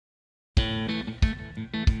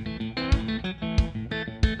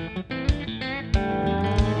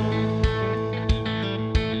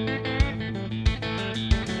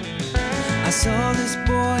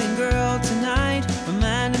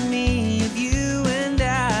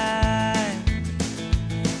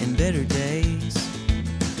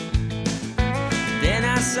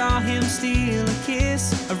him steal a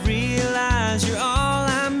kiss, I realize you're all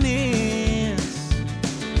I miss.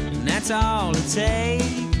 And that's all it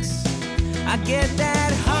takes. I get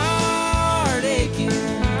that heart aching,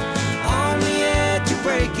 on the edge of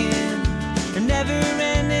breaking, a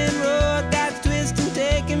never-ending road that's twisting,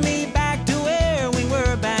 taking me back to where we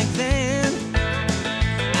were back then.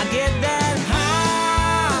 I get that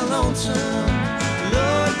high lonesome,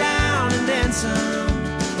 low down and then some,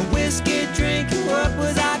 a whiskey drinking. What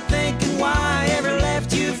was I thinking? Why ever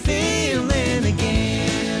left you feeling again?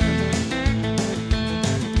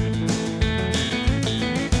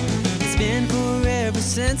 It's been forever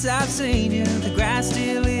since I've seen you. The grass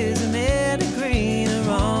still isn't any greener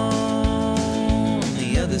on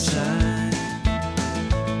the other side.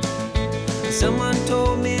 Someone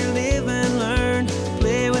told me live and learn,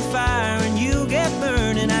 play with fire and you get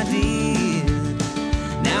burned, and I did.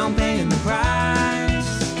 Now I'm paying the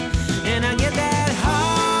price, and I get that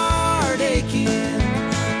heart aching,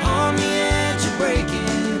 on the edge of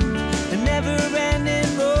breaking, a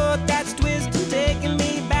never-ending road that's twisting, taking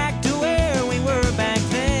me back to where we were back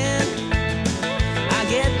then. I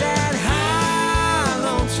get that high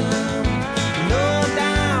lonesome, low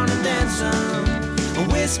down and then some, a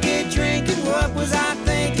whiskey drinking. What was I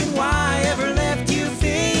thinking? Why ever left you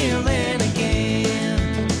feeling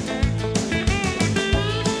again?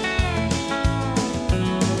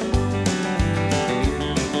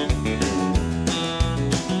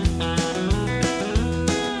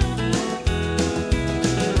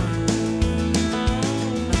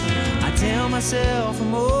 I tell myself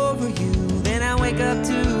I'm over you, then I wake up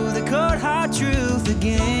to the cold hard truth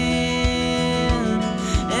again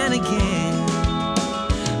and again.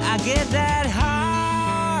 I get that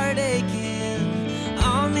heart aching,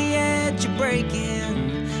 on the edge of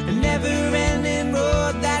breaking, a never